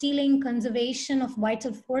 not stealing, conservation of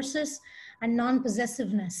vital forces, and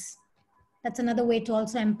non-possessiveness. That's another way to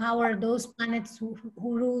also empower those planets who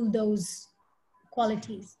rule those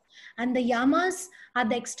qualities. And the yamas are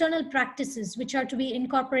the external practices which are to be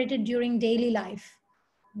incorporated during daily life.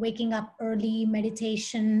 Waking up early,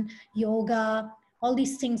 meditation, yoga, all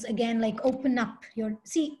these things, again, like open up your,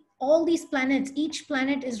 see, all these planets, each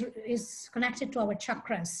planet is connected to our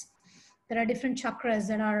chakras. There are different chakras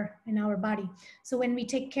that are in our body. So when we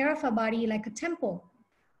take care of our body like a temple,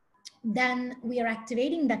 then we are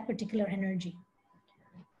activating that particular energy.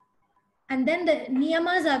 And then the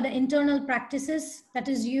niyamas are the internal practices that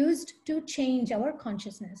is used to change our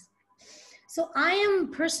consciousness. So I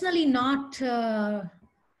am personally not a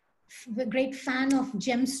great fan of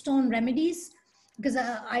gemstone remedies because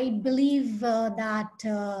I believe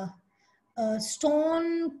that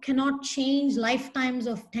stone cannot change lifetimes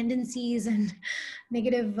of tendencies and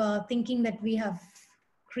negative thinking that we have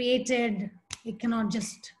created. It cannot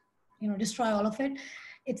just destroy all of it.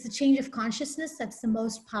 It's a change of consciousness that's the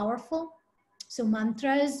most powerful. So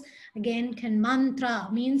mantras, again, mantra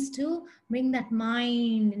means to bring that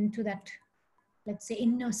mind into that, let's say,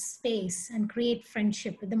 inner space and create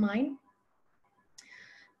friendship with the mind.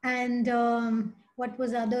 And what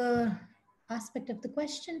was other aspect of the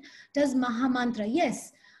question? Does Maha Mantra?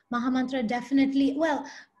 Yes, Maha Mantra definitely. Well,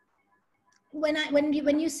 when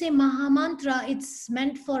you say Maha Mantra, it's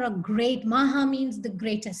meant for a great. Maha means the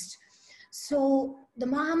greatest. So the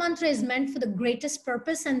Maha Mantra is meant for the greatest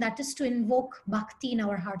purpose, and that is to invoke bhakti in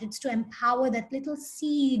our heart. It's to empower that little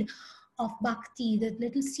seed of bhakti, that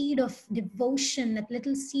little seed of devotion, that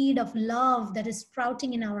little seed of love that is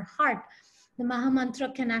sprouting in our heart. The Maha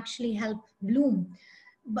Mantra can actually help bloom.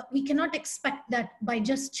 But we cannot expect that by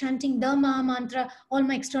just chanting the Maha Mantra, all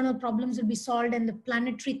my external problems will be solved and the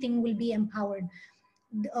planetary thing will be empowered.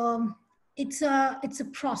 It's a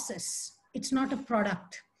process. It's not a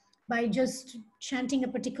product. By just chanting a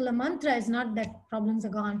particular mantra is not that problems are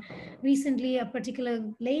gone. Recently, a particular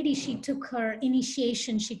lady, she took her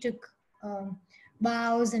initiation. She took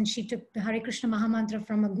vows and she took the Hare Krishna Maha Mantra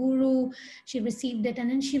from a guru. She received it and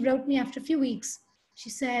then she wrote me after a few weeks. She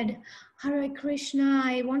said, Hare Krishna,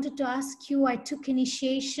 I wanted to ask you, I took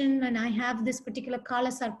initiation and I have this particular Kala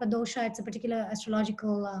Sarpa dosha. It's a particular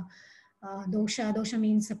astrological dosha. Dosha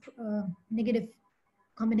means a negative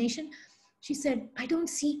combination. She said, I don't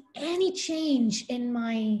see any change in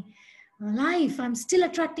my life. I'm still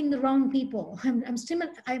attracting the wrong people.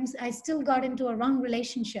 I still got into a wrong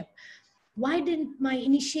relationship. Why didn't my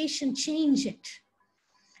initiation change it?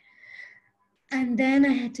 And then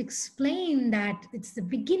I had to explain that it's the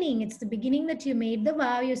beginning. It's the beginning that you made the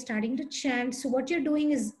vow. You're starting to chant. So what you're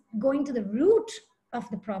doing is going to the root of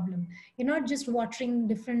the problem. You're not just watering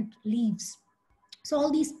different leaves. So all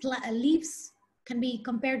these leaves can be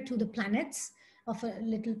compared to the planets of a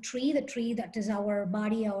little tree, the tree that is our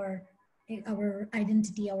body, our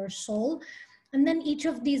identity, our soul. And then each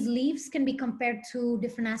of these leaves can be compared to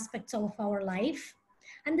different aspects of our life.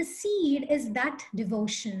 And the seed is that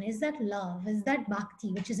devotion, is that love, is that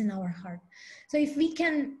bhakti, which is in our heart. So if we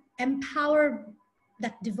can empower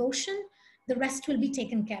that devotion, the rest will be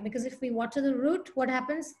taken care. Because if we water the root, what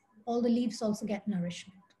happens? All the leaves also get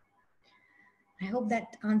nourishment. I hope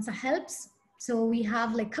that answer helps. So we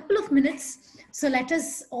have like a couple of minutes. So let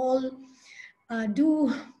us all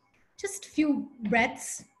do just a few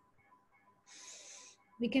breaths.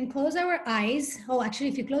 We can close our eyes. Oh, actually,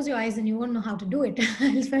 if you close your eyes, then you won't know how to do it.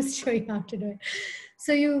 I'll first show you how to do it.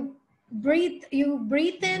 So you breathe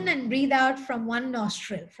in and breathe out from one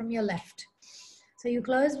nostril, from your left. So you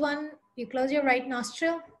close your right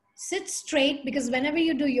nostril, sit straight, because whenever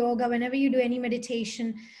you do yoga, whenever you do any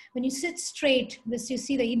meditation, when you sit straight, this you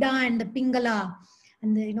see the Ida and the Pingala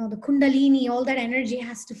and the, the Kundalini, all that energy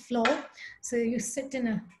has to flow. So you sit in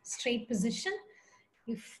a straight position.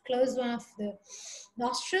 You close one of the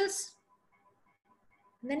nostrils,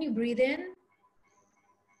 and then you breathe in.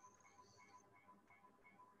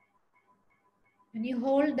 When you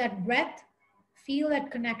hold that breath, feel that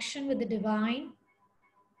connection with the divine.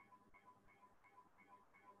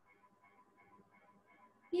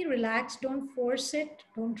 Be relaxed, don't force it,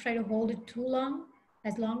 don't try to hold it too long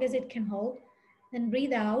as it can hold. Then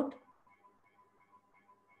breathe out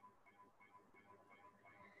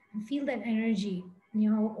and feel that energy in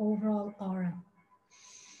your overall aura.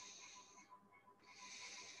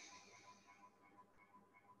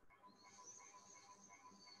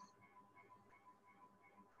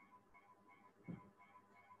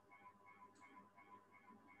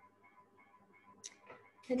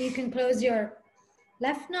 Then you can close your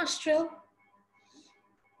left nostril,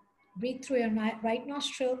 breathe through your right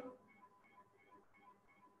nostril.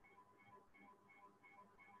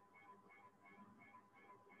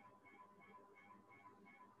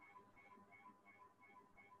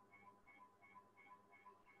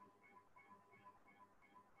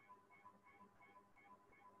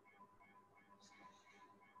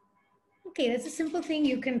 Okay, that's a simple thing.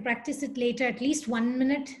 You can practice it later, at least 1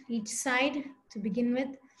 minute each side to begin with.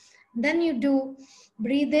 Then you do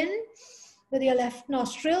breathe in with your left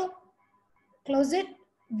nostril, close it,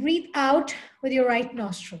 breathe out with your right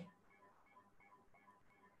nostril.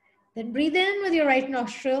 Then breathe in with your right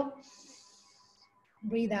nostril,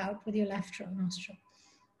 breathe out with your left nostril.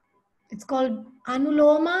 It's called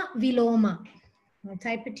Anuloma Viloma. I'll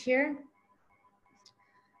type it here.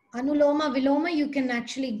 Anuloma Viloma, you can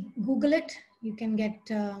actually Google it. You can get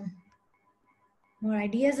more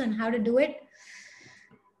ideas on how to do it.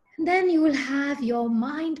 And then you will have your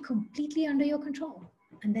mind completely under your control.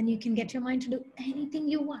 And then you can get your mind to do anything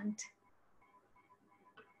you want.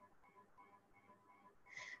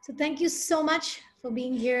 So thank you so much for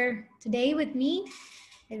being here today with me.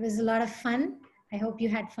 It was a lot of fun. I hope you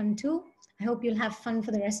had fun too. I hope you'll have fun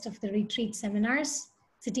for the rest of the retreat seminars,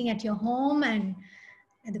 sitting at your home and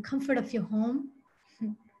at the comfort of your home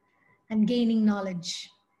and gaining knowledge.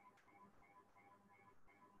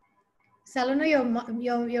 Salona,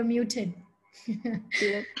 you're muted. We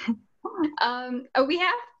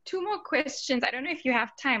have 2 more questions. I don't know if you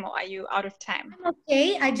have time, or are you out of time? I'm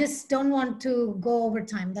okay. I just don't want to go over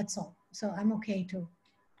time. That's all. So I'm okay to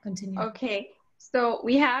continue. Okay. So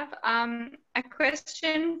we have a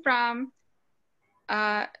question from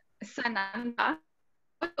Sananda. How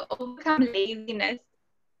to overcome laziness,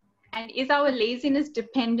 and is our laziness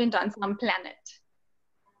dependent on some planet?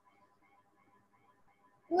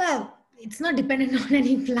 Well, it's not dependent on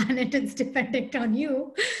any planet. It's dependent on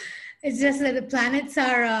you. It's just that the planets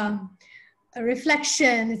are a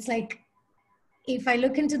reflection. It's like if I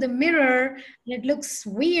look into the mirror and it looks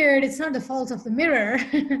weird, it's not the fault of the mirror.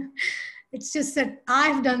 It's just that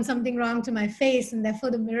I've done something wrong to my face, and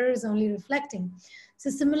therefore the mirror is only reflecting. So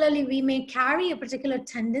similarly, we may carry a particular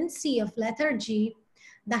tendency of lethargy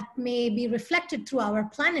that may be reflected through our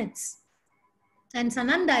planets. And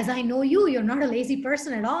Sananda, as I know you, you're not a lazy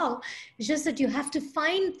person at all. It's just that you have to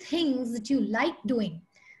find things that you like doing.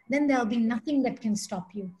 Then there'll be nothing that can stop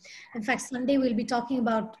you. In fact, Sunday we'll be talking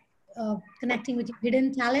about connecting with your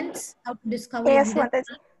hidden talents, how to discover your Yes, hidden Mataji. talents.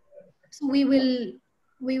 So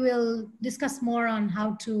we will discuss more on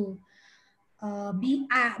how to be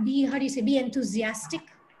how do you say, be enthusiastic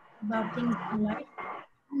about things in life.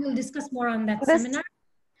 We will discuss more on that This seminar.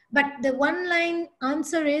 But the one line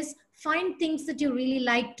answer is find things that you really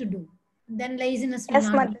like to do. Then laziness will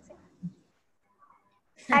yes, not be. Mataji.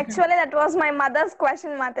 Actually, that was my mother's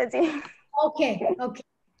question, Mataji. Okay. Okay.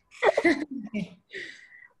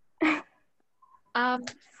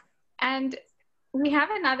 And we have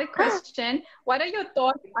another question. What are your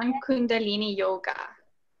thoughts on Kundalini Yoga?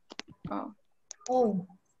 Oh.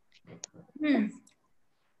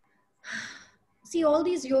 See, all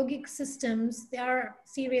these yogic systems, they are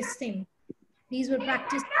serious things. These were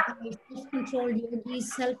practiced by self-controlled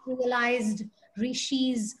yogis, self-realized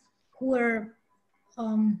rishis who were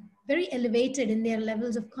very elevated in their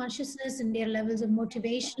levels of consciousness and their levels of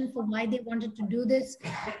motivation for why they wanted to do this.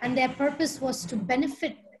 And their purpose was to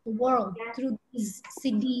benefit the world through these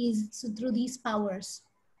siddhis, so through these powers.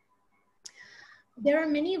 There are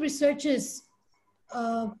many researches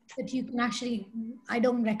that you can actually, I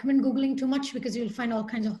don't recommend Googling too much because you'll find all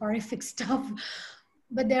kinds of horrific stuff.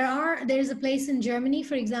 But there is a place in Germany,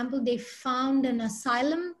 for example, they found an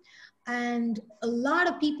asylum, and a lot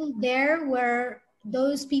of people there were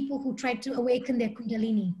those people who tried to awaken their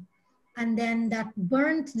Kundalini. And then that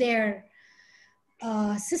burnt their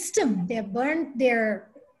system, they burnt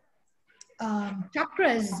their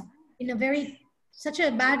chakras in such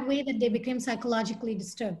a bad way that they became psychologically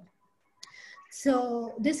disturbed.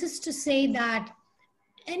 So this is to say that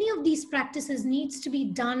any of these practices needs to be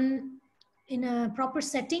done in a proper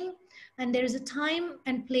setting, and there is a time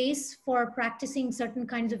and place for practicing certain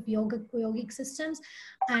kinds of yogic systems.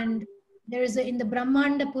 And there is in the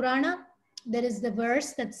Brahmanda Purana, there is the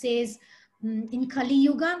verse that says in Kali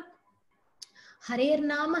Yuga, Harer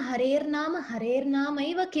Nama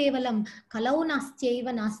eva kevalam kalau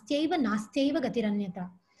nastyaiva gatiranyata.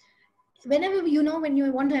 Whenever when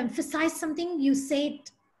you want to emphasize something, you say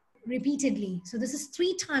it repeatedly. So this is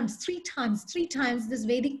three times this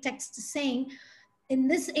Vedic text is saying, in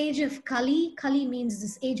this age of Kali means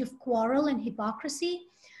this age of quarrel and hypocrisy,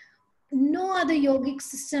 no other yogic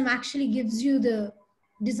system actually gives you the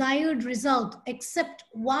desired result except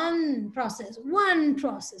one process.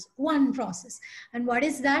 And what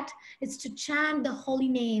is that? It's to chant the holy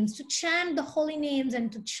names,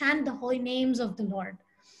 and to chant the holy names of the Lord.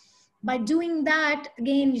 By doing that,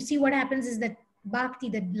 again, you see what happens is that bhakti,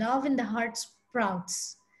 that love in the heart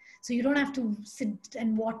sprouts. So you don't have to sit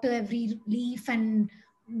and water every leaf and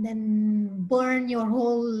then burn your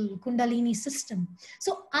whole Kundalini system.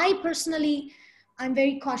 So I personally, I'm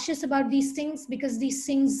very cautious about these things because these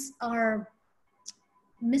things are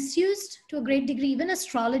misused to a great degree. Even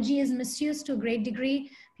astrology is misused to a great degree.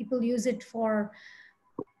 People use it for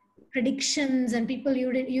predictions and people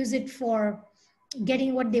use it for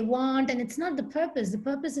getting what they want, and it's not the purpose. The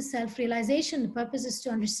purpose is self-realization. The purpose is to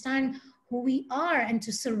understand who we are and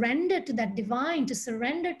to surrender to that divine, to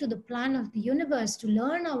surrender to the plan of the universe, to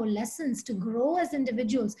learn our lessons, to grow as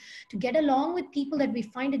individuals, to get along with people that we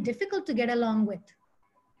find it difficult to get along with.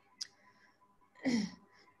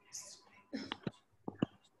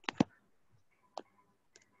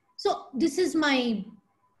 So this is my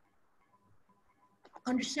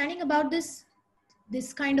understanding about this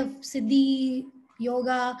kind of Siddhi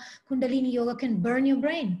yoga, Kundalini yoga can burn your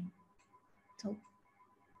brain. So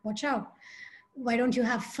watch out. Why don't you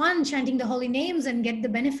have fun chanting the holy names and get the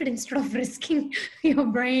benefit instead of risking your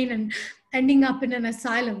brain and ending up in an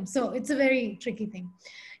asylum? So it's a very tricky thing.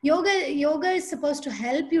 Yoga is supposed to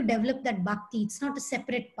help you develop that bhakti. It's not a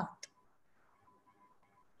separate path.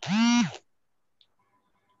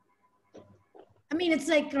 I mean, it's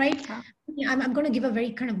like, right? I'm going to give a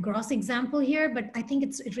very kind of gross example here, but I think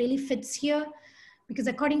it really fits here. Because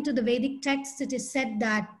according to the Vedic text, it is said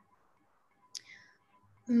that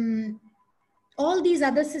all these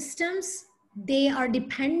other systems, they are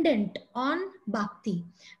dependent on bhakti.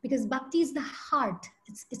 Because bhakti is the heart.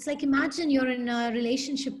 It's like, imagine you're in a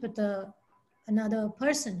relationship with another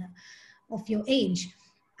person of your age.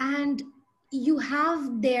 And you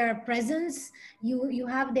have their presence, you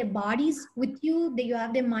have their bodies with you, you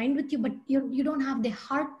have their mind with you, but you don't have their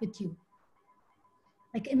heart with you.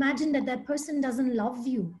 Like imagine that person doesn't love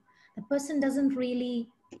you. The person doesn't really,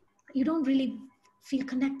 you don't really feel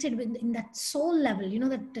connected with in that soul level, you know,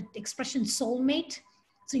 that expression soulmate.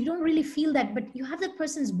 So you don't really feel that, but you have that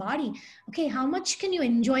person's body. Okay, how much can you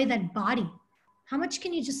enjoy that body? How much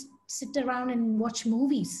can you just sit around and watch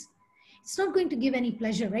movies? It's not going to give any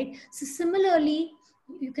pleasure, right? So similarly,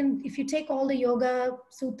 you can, if you take all the yoga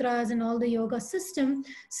sutras and all the yoga system,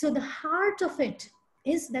 so the heart of it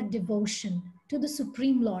is that devotion to the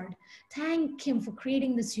Supreme Lord. Thank Him for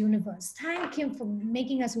creating this universe. Thank Him for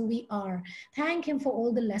making us who we are. Thank Him for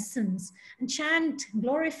all the lessons. And chant,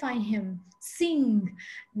 glorify Him, sing,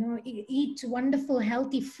 you know, eat wonderful,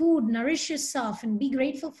 healthy food, nourish yourself, and be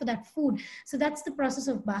grateful for that food. So that's the process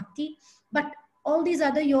of bhakti. But all these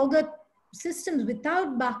other yoga systems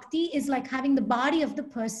without bhakti is like having the body of the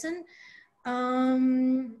person,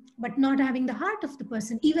 but not having the heart of the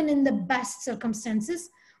person, even in the best circumstances,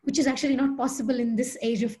 which is actually not possible in this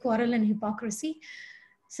age of quarrel and hypocrisy.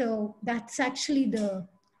 So that's actually the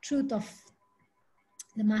truth of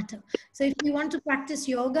the matter. So if we want to practice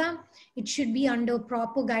yoga, it should be under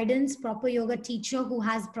proper guidance, proper yoga teacher who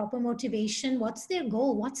has proper motivation. What's their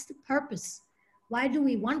goal? What's the purpose? Why do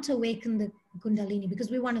we want to awaken the Kundalini?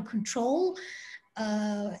 Because we want to control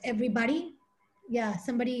everybody. Yeah,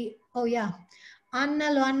 somebody, oh yeah. Anna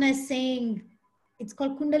Loanna is saying it's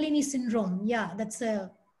called Kundalini syndrome. Yeah, that's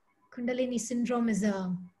a Kundalini syndrome is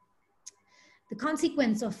the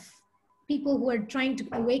consequence of people who are trying to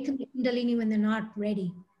awaken the Kundalini when they're not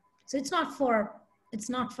ready. So it's not for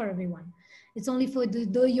everyone. It's only for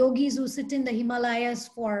the yogis who sit in the Himalayas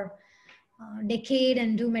for a decade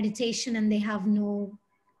and do meditation and they have no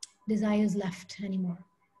desires left anymore.